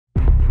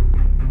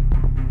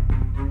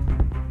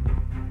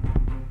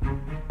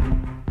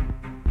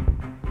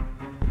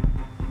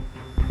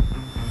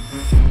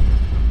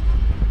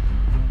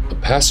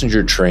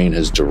passenger train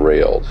has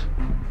derailed.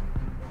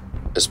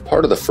 As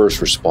part of the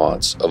first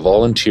response, a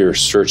volunteer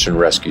search and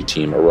rescue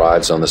team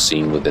arrives on the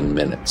scene within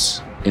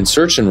minutes. In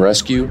search and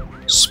rescue,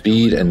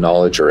 speed and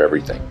knowledge are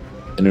everything.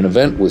 In an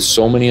event with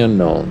so many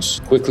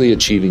unknowns, quickly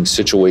achieving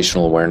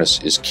situational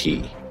awareness is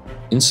key.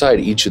 Inside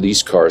each of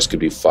these cars could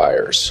be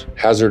fires,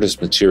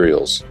 hazardous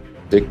materials,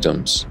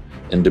 victims,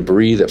 and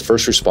debris that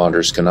first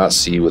responders cannot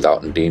see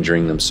without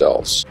endangering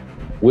themselves.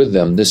 With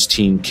them, this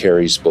team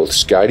carries both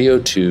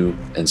Skydio 2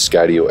 and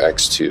Skydio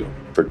X2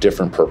 for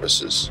different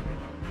purposes.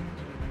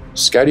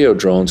 Skydio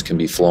drones can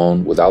be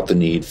flown without the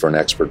need for an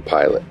expert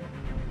pilot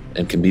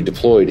and can be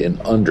deployed in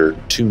under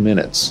 2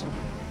 minutes.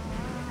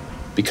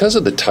 Because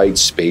of the tight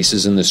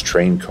spaces in this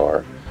train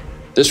car,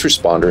 this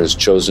responder has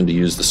chosen to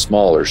use the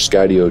smaller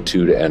Skydio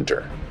 2 to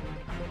enter.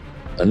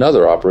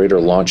 Another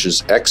operator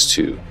launches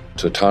X2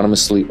 to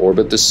autonomously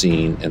orbit the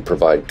scene and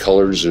provide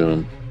color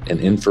zoom and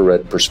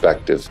infrared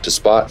perspective to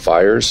spot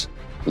fires,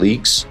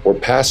 leaks, or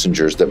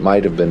passengers that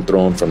might have been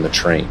thrown from the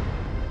train.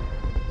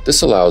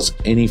 This allows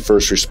any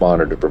first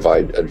responder to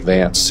provide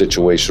advanced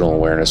situational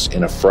awareness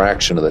in a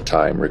fraction of the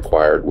time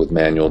required with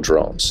manual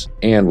drones,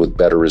 and with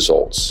better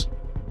results.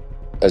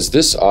 As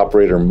this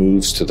operator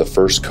moves to the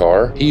first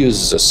car, he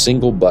uses a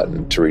single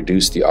button to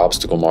reduce the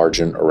obstacle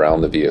margin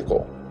around the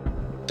vehicle.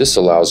 This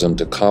allows him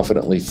to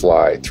confidently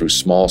fly through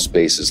small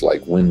spaces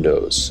like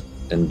windows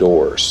and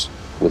doors,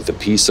 with the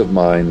peace of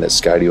mind that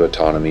Skydio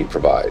autonomy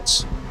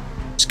provides.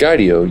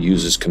 Skydio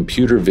uses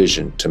computer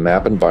vision to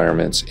map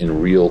environments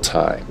in real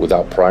time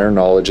without prior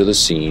knowledge of the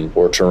scene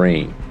or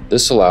terrain.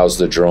 This allows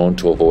the drone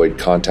to avoid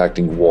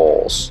contacting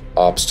walls,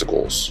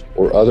 obstacles,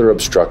 or other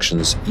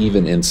obstructions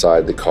even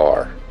inside the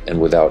car, and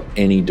without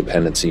any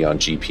dependency on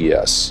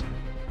GPS.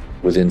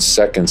 Within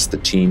seconds, the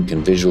team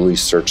can visually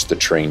search the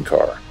train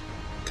car,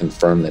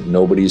 confirm that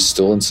nobody is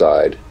still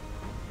inside,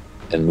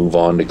 and move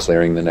on to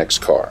clearing the next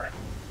car.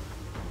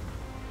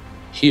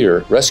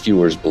 Here,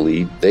 rescuers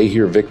believe they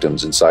hear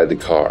victims inside the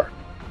car,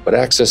 but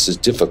access is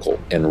difficult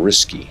and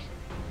risky.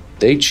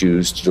 They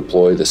choose to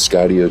deploy the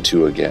Skydio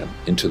 2 again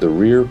into the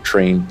rear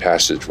train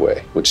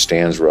passageway, which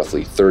stands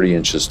roughly 30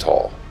 inches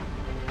tall.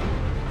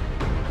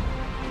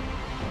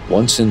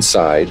 Once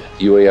inside,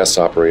 the UAS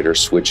operator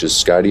switches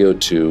Skydio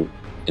 2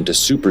 into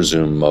super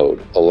zoom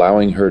mode,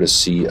 allowing her to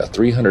see a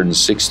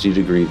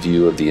 360-degree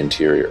view of the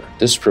interior.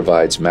 This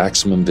provides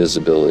maximum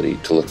visibility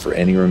to look for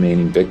any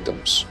remaining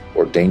victims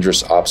or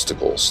dangerous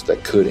obstacles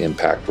that could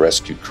impact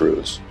rescue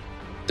crews.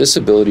 This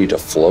ability to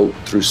float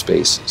through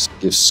spaces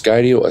gives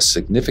Skydio a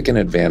significant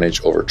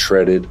advantage over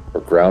treaded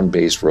or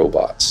ground-based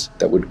robots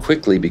that would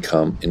quickly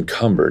become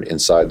encumbered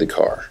inside the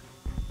car.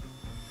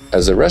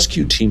 As the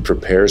rescue team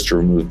prepares to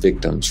remove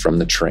victims from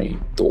the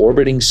train, the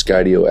orbiting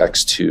Skydio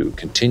X2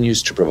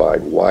 continues to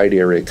provide wide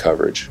area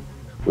coverage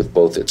with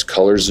both its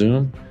color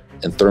zoom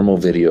and thermal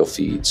video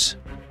feeds.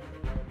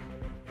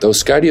 Though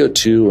Skydio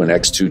 2 and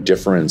X2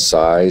 differ in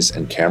size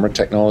and camera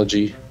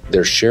technology,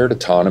 their shared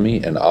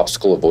autonomy and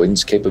obstacle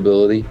avoidance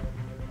capability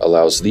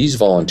allows these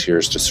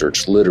volunteers to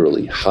search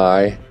literally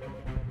high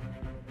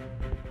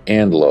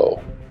and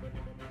low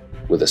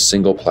with a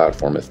single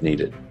platform if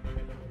needed.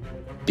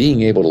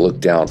 Being able to look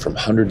down from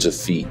hundreds of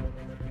feet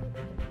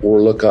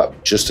or look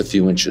up just a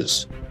few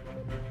inches,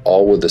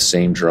 all with the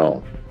same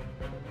drone,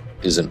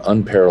 is an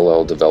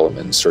unparalleled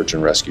development in search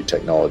and rescue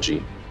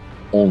technology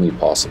only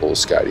possible with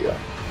Skydio.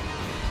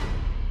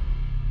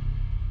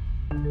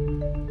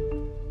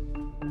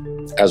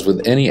 As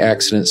with any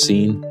accident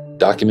scene,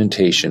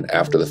 documentation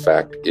after the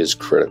fact is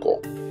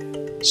critical.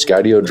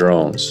 Skydio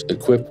drones,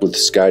 equipped with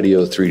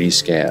Skydio 3D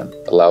scan,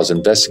 allows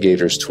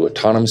investigators to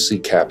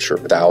autonomously capture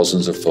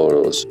thousands of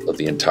photos of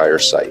the entire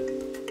site.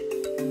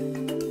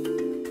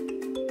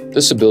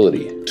 This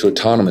ability to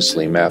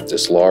autonomously map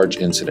this large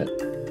incident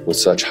with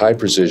such high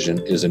precision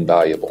is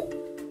invaluable,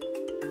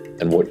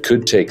 and what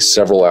could take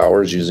several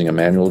hours using a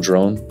manual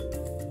drone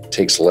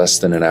takes less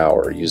than an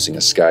hour using a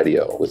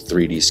Skydio with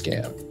 3D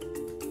scan.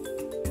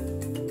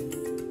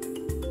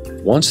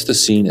 Once the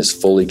scene is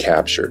fully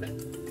captured,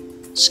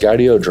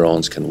 Skydio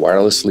drones can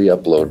wirelessly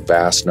upload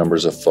vast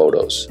numbers of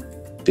photos,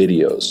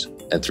 videos,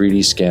 and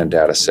 3D scan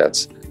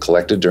datasets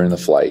collected during the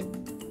flight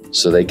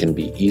so they can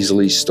be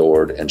easily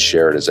stored and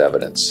shared as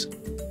evidence.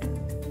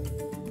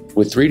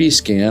 With 3D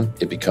scan,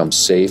 it becomes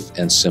safe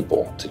and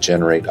simple to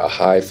generate a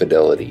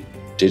high-fidelity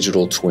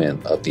digital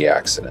twin of the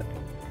accident.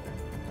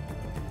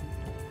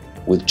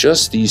 With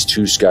just these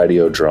 2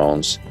 Skydio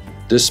drones,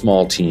 this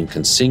small team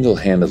can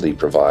single-handedly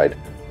provide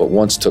what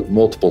once took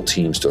multiple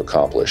teams to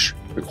accomplish,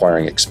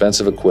 requiring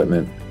expensive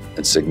equipment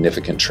and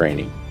significant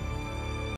training.